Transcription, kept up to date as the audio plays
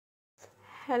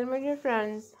Hello my dear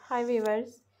friends, hi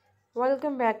viewers,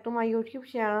 welcome back to my YouTube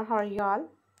channel. How are you all?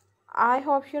 I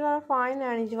hope you are fine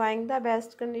and enjoying the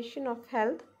best condition of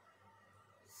health.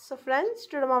 So friends,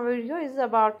 today my video is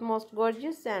about most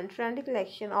gorgeous and trendy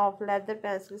collection of leather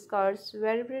pencil skirts.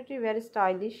 Very pretty, very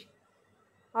stylish.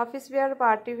 Office wear,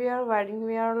 party wear, wedding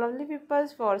wear, lovely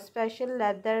peoples for special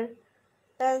leather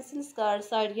pencil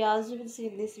skirts ideas you will see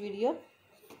in this video.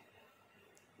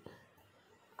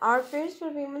 Outfits for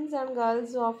women and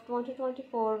girls of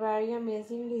 2024, very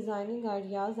amazing designing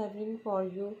ideas I bring for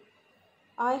you.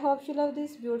 I hope you love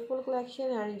this beautiful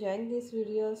collection and enjoying this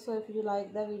video. So if you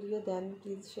like the video, then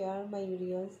please share my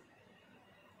videos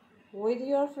with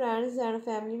your friends and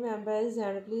family members,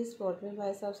 and please support me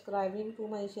by subscribing to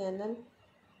my channel.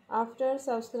 After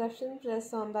subscription,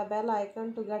 press on the bell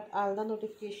icon to get all the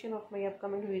notification of my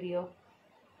upcoming video.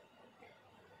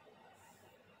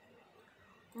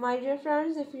 My dear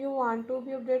friends, if you want to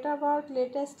be updated about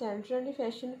latest and trendy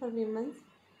fashion for women,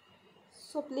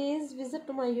 so please visit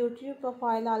to my YouTube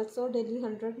profile. Also daily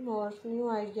 100 more new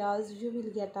ideas you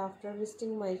will get after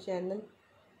visiting my channel.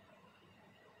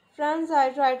 Friends, I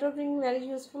try to bring very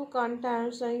useful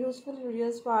contents and useful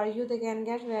videos for you. They can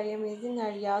get very amazing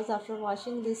ideas after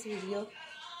watching this video.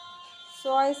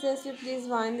 So I suggest you please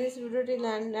find this video till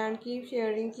end and keep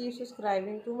sharing, keep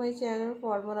subscribing to my channel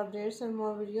for more updates and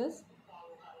more videos.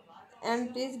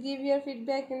 And please give your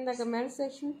feedback in the comment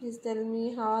section. Please tell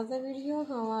me how was the video,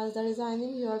 how was the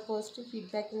designing. Your positive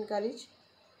feedback encourage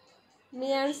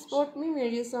me and support me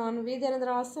very soon with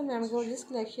another awesome and gorgeous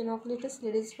collection of latest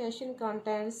ladies fashion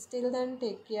contents. Till then,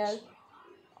 take care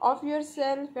of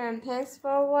yourself and thanks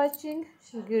for watching.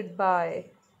 Goodbye.